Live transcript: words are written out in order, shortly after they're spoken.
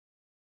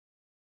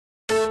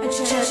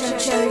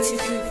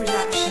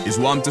is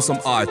warm to some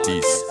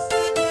artists.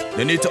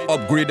 You need to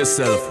upgrade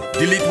yourself,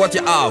 delete what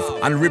you have,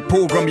 and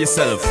reprogram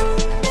yourself.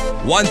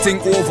 One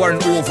thing over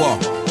and over.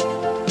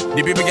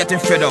 The people getting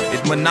fed up,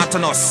 it's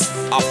monotonous,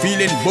 are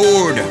feeling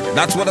bored.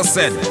 That's what I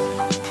said.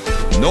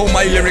 Know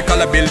my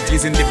lyrical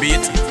abilities in the beat.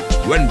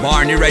 When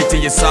Barney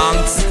writing your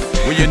songs,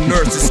 when you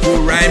nurse the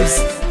school rhymes,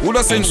 who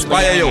does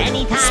inspire you?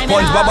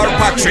 SpongeBob or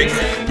Patrick?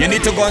 You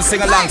need to go and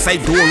sing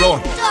alongside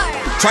Doro.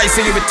 Try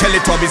singing with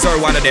Teletubbies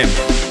or one of them.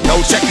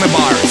 Now check my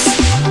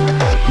bars.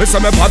 Me say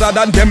me better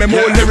than them, me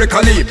more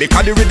lyrically,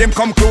 because the rhythm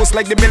come close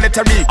like the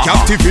military.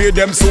 Captivate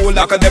them soul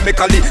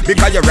academically,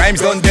 because your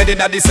rhymes done dead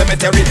in the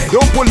cemetery.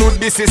 Don't pollute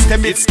the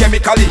system, it's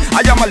chemically.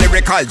 I am a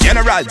lyrical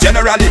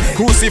generally.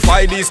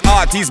 Crucify these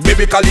artists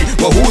biblically.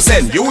 But who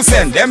send? You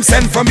send, them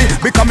send for me.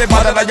 Because me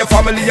better than your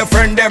family, your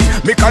friend them.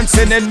 Me can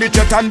send in the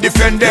chat and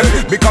defend them.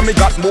 Because me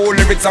got more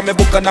lyrics on me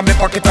book and on me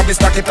pocket and me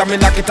stack it and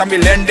me lock it and me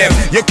lend them.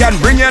 You can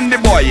bring in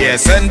the boy, yeah,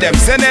 send them.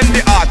 Send in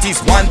the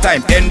artists one time,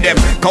 end them.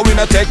 Cause we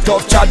not take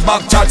tough chat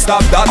back, chat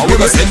stop that. And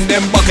we go send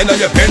them back in and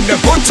you pen them.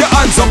 Put your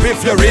hands up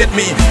if you rate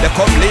me. They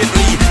come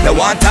lately, they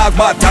want talk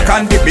about talk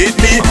and debate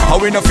me. And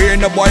we no fear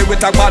no boy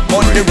with a bad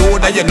on the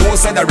road. And you know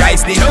say the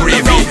rice need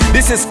gravy.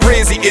 This is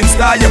crazy,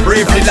 insta you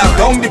bravely. Lock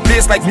down the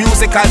place like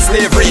musical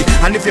slavery.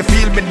 And if you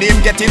feel my name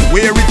getting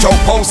weary, choke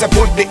pause and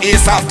put the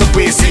ace after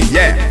Kwasi.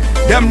 Yeah,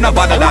 them no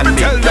better than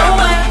me.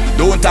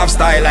 Don't have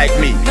style like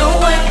me.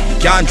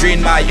 Can't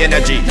drain my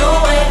energy.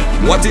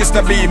 What is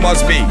to be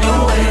must be.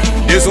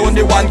 There's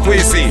only one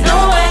Kwasi.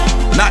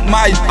 Not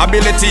my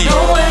ability,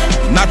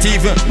 not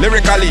even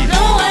lyrically.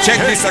 Check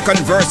the second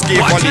verse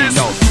carefully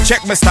now.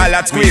 Check my style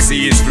at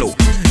Kwasi is flow.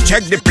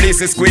 Check the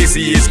places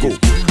Kwasi is go.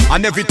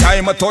 And every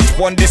time I touch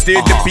on the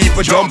stage, the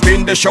people jump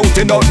in, they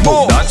shouting out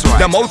more.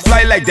 The mouth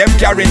fly like them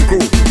carrying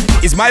crew.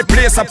 Is my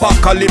place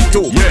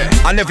apocalypto?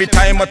 Yeah. And every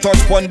time I touch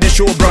on the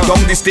show, bring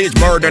down the stage,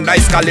 murder,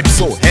 nice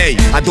calypso. Hey,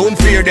 I don't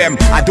fear them,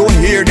 I don't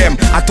hear them.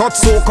 I thought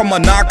so, come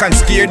on, knock and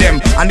scare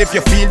them. And if you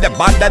feel the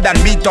better than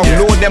me,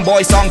 download them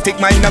boy song, take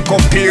mine and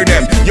compare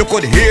them. You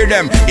could hear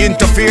them,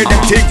 interfere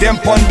them, take them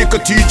pon the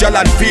cathedral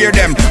and fear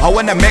them. I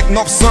wanna make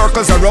enough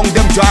circles around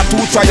them, draw two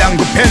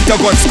triangle,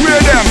 pentagon,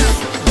 square them.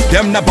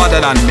 Them no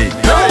better than me.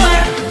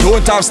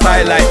 Don't have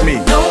style like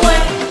me.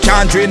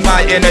 Can't drain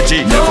my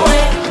energy.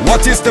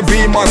 What is to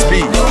be must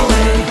be.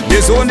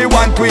 There's only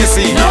one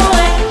Kwasi.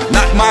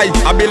 Not my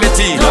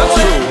ability.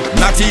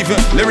 Not even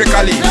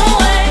lyrically.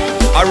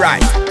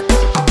 Alright.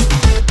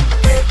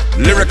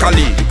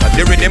 Lyrically,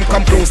 the rhythm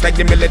come close like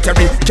the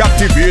military.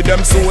 Captivate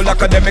them soul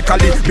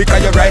academically, because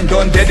your rhyme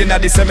done dead in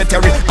the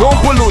cemetery. Don't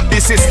pollute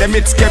the system,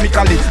 it's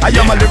chemically. I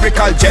am a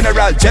lyrical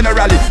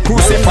generally.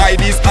 Crucify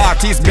these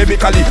artists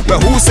biblically.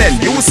 But who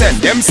send? You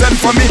send, them send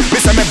for me. Me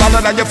say me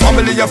better than your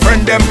family, your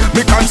friend them.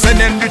 Me can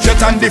send in the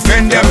chat and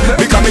defend them.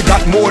 Because me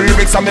got more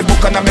lyrics on me book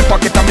and on me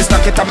pocket and me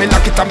stack it and me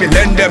lock it and me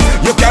lend them.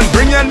 You can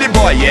bring in the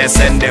boy, yeah,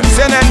 send them.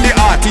 Send in the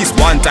artists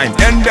one time,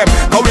 end them.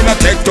 Cause we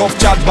not take tough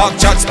chat back,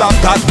 chat stop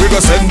that. We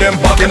go send them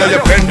back in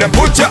your pen them.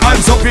 Put your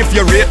hands up if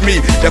you rate me.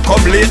 They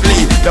come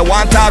lately, they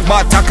want talk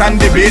about talk and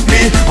debate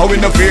me. How we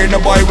no fear no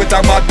boy with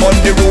a bad on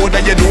the road.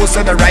 And you know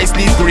so the rice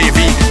need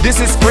gravy. This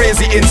is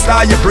crazy,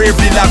 insta you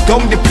bravely. Lock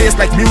down the place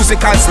like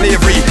musical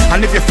slavery.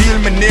 And if you feel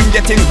my name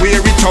getting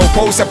weary, chow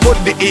pause and put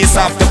the ace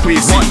after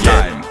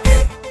Kwasi.